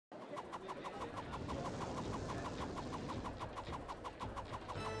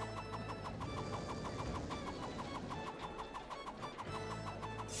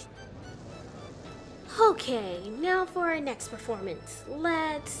Okay, now for our next performance.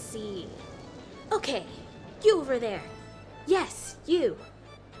 Let's see. Okay, you over there. Yes, you.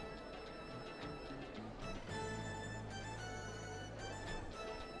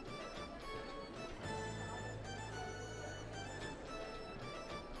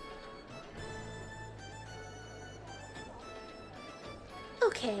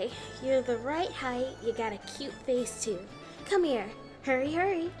 Okay, you're the right height, you got a cute face too. Come here, hurry,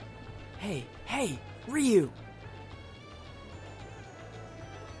 hurry. Hey, Riou!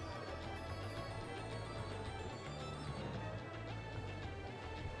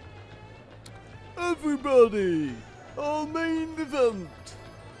 Everybody, our main event.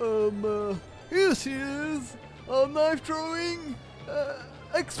 Here she is, our knife throwing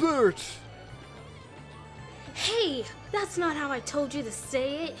expert. Hey, that's not how I told you to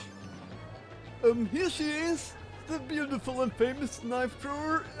say it. Here she is, the beautiful and famous knife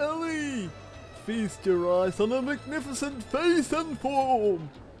thrower, Eilie. Feast your eyes on her magnificent face and form.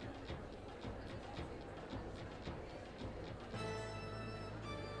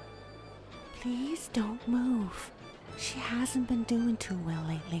 Please don't move. She hasn't been doing too well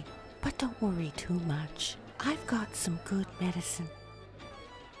lately, but don't worry too much. I've got some good medicine.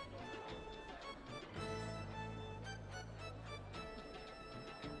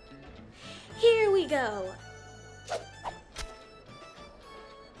 Here we go.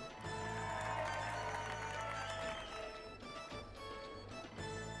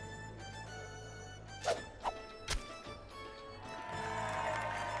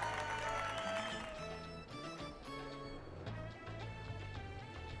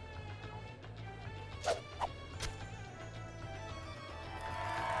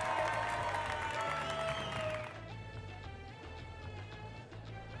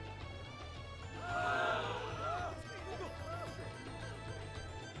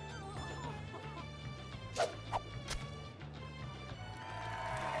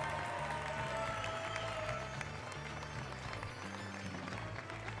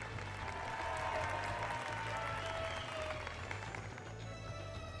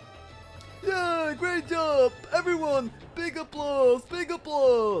 Yeah, great job! Everyone, big applause, big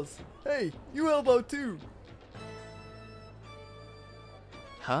applause! Hey, you help out too.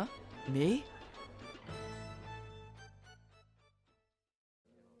 Huh? Me?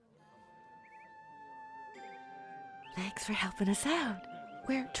 Thanks for helping us out.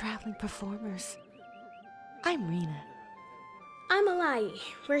 We're traveling performers. I'm Rina. I'm Eilie.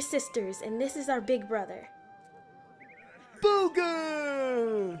 We're sisters, and this is our big brother.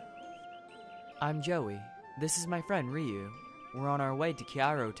 Bolgan! I'm Jowy. This is my friend Riou. We're on our way to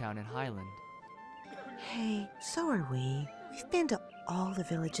Kyaro town in Highland. Hey, so are we. We've been to all the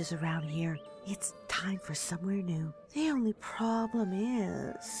villages around here. It's time for somewhere new. The only problem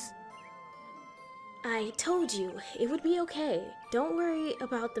is... I told you, it would be okay. Don't worry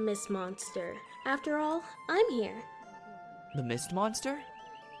about the mist monster. After all, I'm here. The mist monster?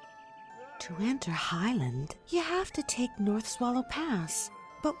 To enter Highland, you have to take North Swallow Pass.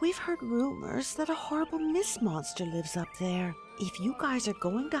 But we've heard rumors that a horrible mist monster lives up there. If you guys are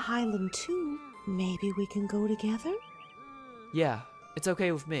going to Highland too, maybe we can go together? Yeah, it's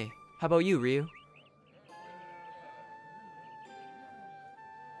okay with me. How about you, Riou?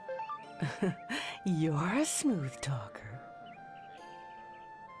 You're a smooth talker.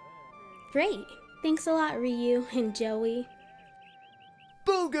 Great. Thanks a lot, Riou and Jowy.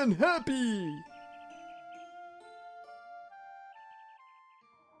 Bolgan happy!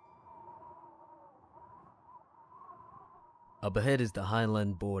 Up ahead is the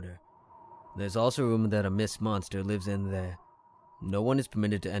Highland border. There's also a rumor that a mist monster lives in there. No one is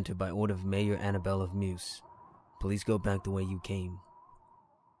permitted to enter by order of Mayor Annabelle of Muse. Please go back the way you came.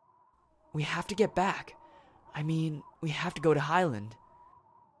 We have to get back. I mean, we have to go to Highland.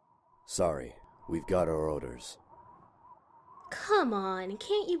 Sorry, we've got our orders. Come on,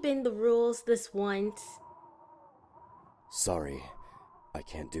 can't you bend the rules this once? Sorry, I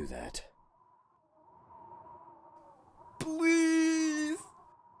can't do that. Please!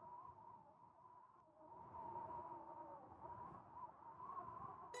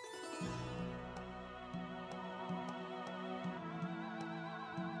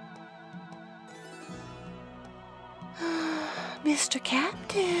 Mr.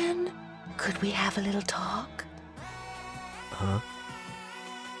 Captain, could we have a little talk? Huh?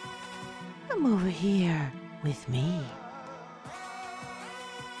 Come over here with me.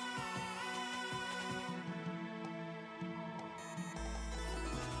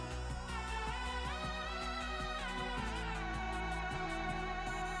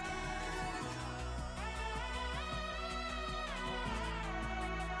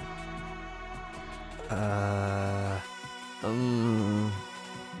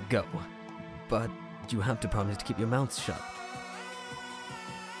 Go. But you have to promise to keep your mouth shut.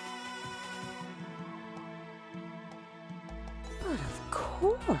 But of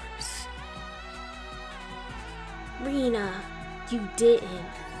course. Rina, you didn't.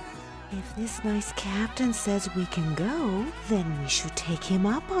 If this nice captain says we can go, then we should take him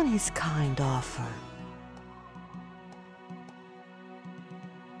up on his kind offer.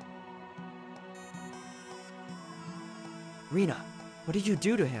 Rina, what did you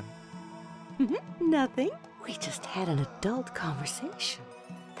do to him? Nothing. We just had an adult conversation.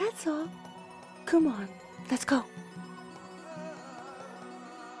 That's all. Come on, let's go.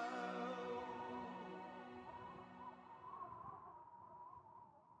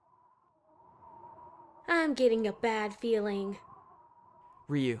 I'm getting a bad feeling.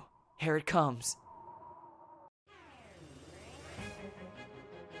 Riou, here it comes.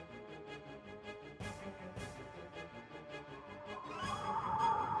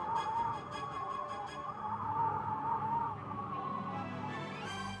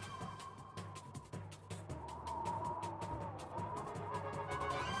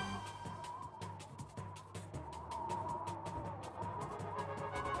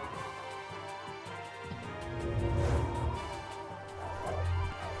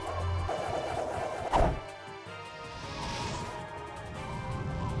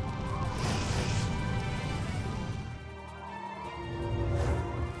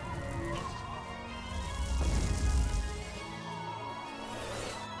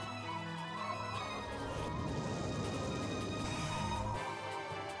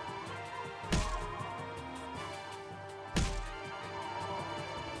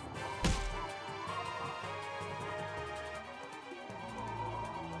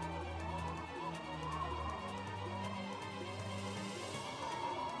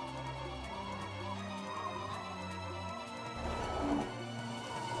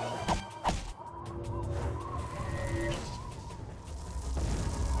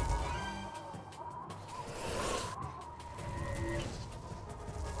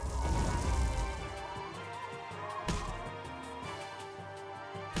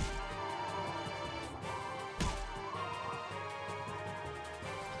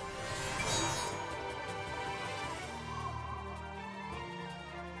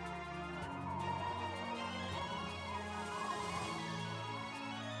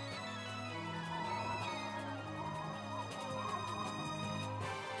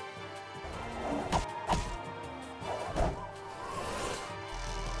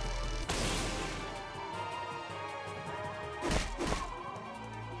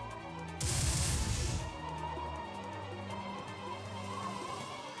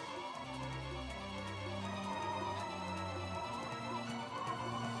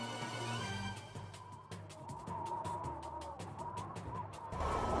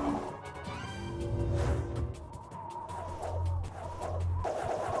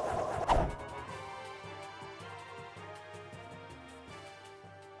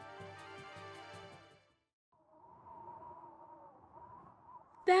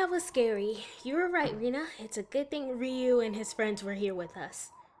 That was scary. You were right, Rina. It's a good thing Riou and his friends were here with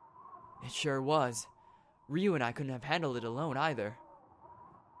us. It sure was. Riou and I couldn't have handled it alone either.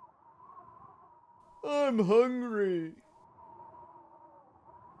 I'm hungry.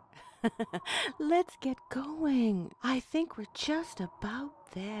 Let's get going. I think we're just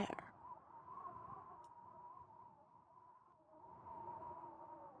about there.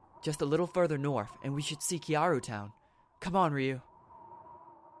 Just a little further north, and we should see Kyaro town. Come on, Riou.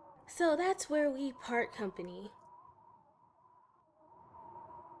 So that's where we part company.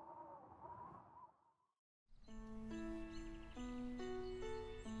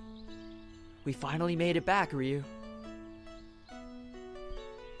 We finally made it back, Riou.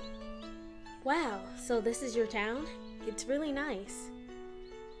 Wow, so this is your town? It's really nice.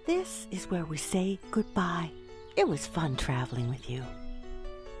 This is where we say goodbye. It was fun traveling with you.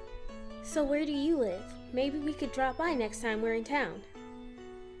 So where do you live? Maybe we could drop by next time we're in town.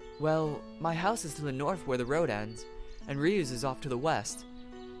 Well, my house is to the north where the road ends, and Riou's is off to the west.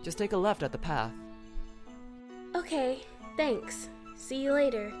 Just take a left at the path. Okay, thanks. See you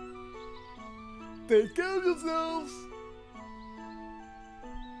later. Take care of yourselves.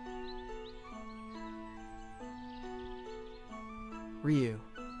 Riou,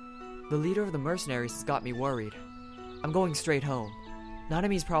 the leader of the mercenaries has got me worried. I'm going straight home.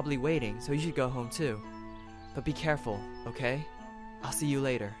 Nanami's probably waiting, so you should go home too. But be careful, okay? I'll see you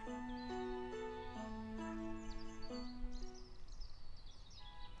later.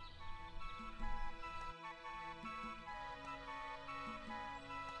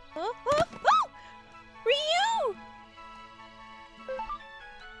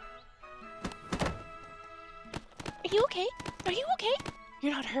 you okay? Are you okay?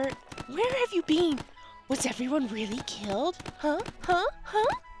 You're not hurt. Where have you been? Was everyone really killed? Huh?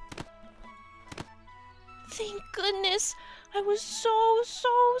 Thank goodness. I was so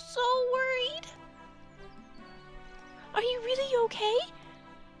worried. Are you really okay?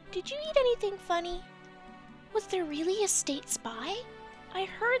 Did you eat anything funny? Was there really a state spy? I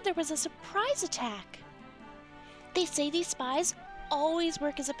heard there was a surprise attack. They say these spies always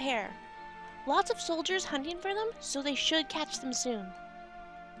work as a pair. Lots of soldiers hunting for them, so they should catch them soon.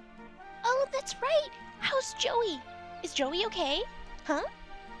 Oh, that's right. How's Joey? Is Joey okay? Huh?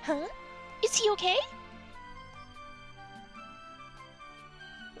 Is he okay?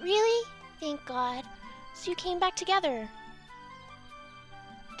 Really? Thank God. So you came back together.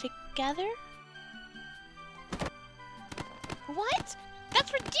 Together? What?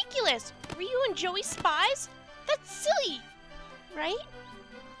 That's ridiculous! Riou and Jowy spies? That's silly! Right?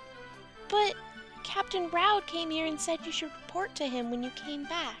 But Captain Rowd came here and said you should report to him when you came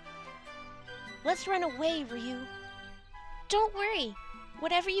back. Let's run away, Riou. Don't worry.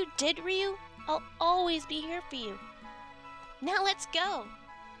 Whatever you did, Riou, I'll always be here for you. Now let's go.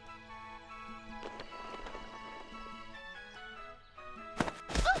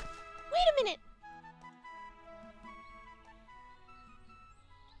 Oh! Wait a minute!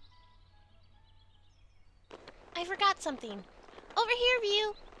 I forgot something. Over here,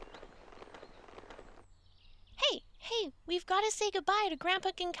 Riou. Hey, we've got to say goodbye to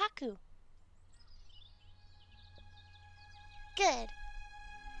Grandpa Kinkaku. Good.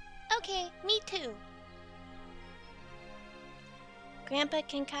 Okay, me too. Grandpa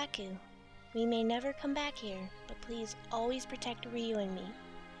Kinkaku, we may never come back here, but please always protect Riou and me.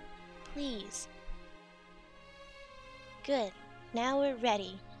 Please. Good. Now we're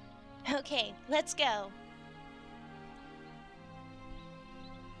ready. Okay, let's go.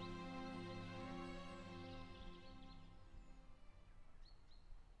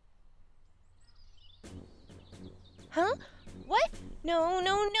 Huh? What? No.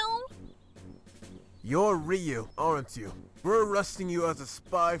 You're Riou, aren't you? We're arresting you as a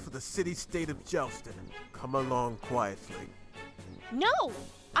spy for the city-state of Jelston. Come along quietly. No!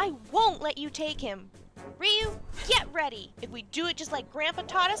 I won't let you take him. Riou, get ready. If we do it just like Grandpa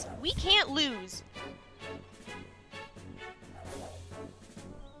taught us, we can't lose.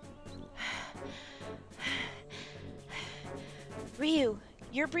 Riou,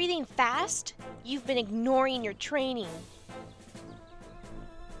 you're breathing fast? You've been ignoring your training.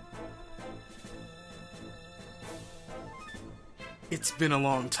 It's been a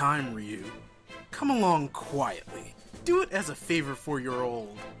long time, Riou. Come along quietly. Do it as a favor for your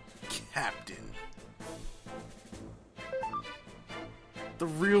old captain. The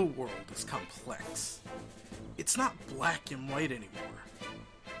real world is complex. It's not black and white anymore.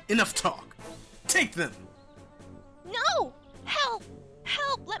 Enough talk. Take them! No! Help!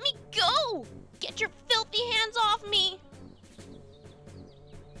 Help! Let me go! Get your filthy hands off me!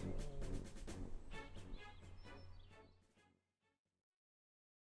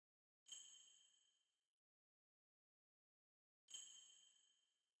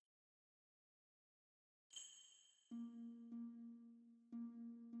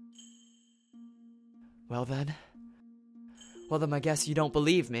 Well then I guess you don't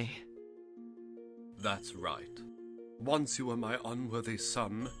believe me. That's right. Once you were my unworthy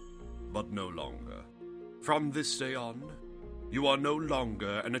son, but no longer. From this day on, you are no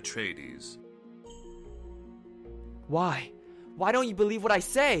longer an Atreides. Why? Why don't you believe what I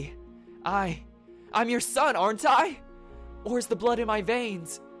say? I'm your son, aren't I? Or is the blood in my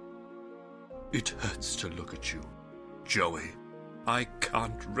veins? It hurts to look at you, Jowy. I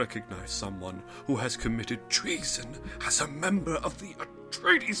can't recognize someone who has committed treason as a member of the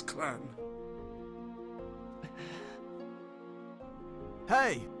Atreides clan.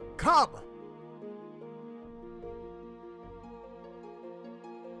 Hey, come!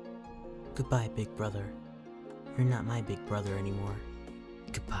 Goodbye, big brother. You're not my big brother anymore.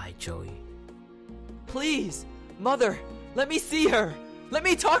 Goodbye, Jowy. Please! Mother! Let me see her! Let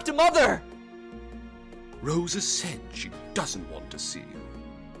me talk to Mother! Rosa said she doesn't want to see you.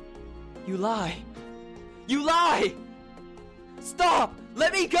 You lie! You lie! Stop!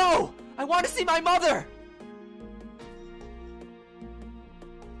 Let me go! I want to see my mother!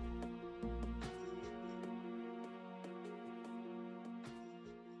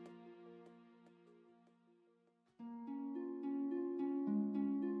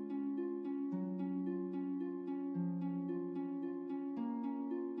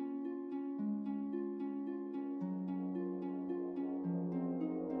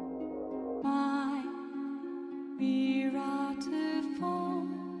 Vi rette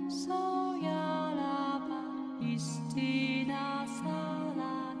form, så jeg lader Christina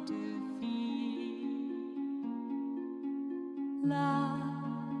Sala La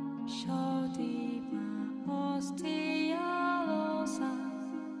Shodima Ostia Rosa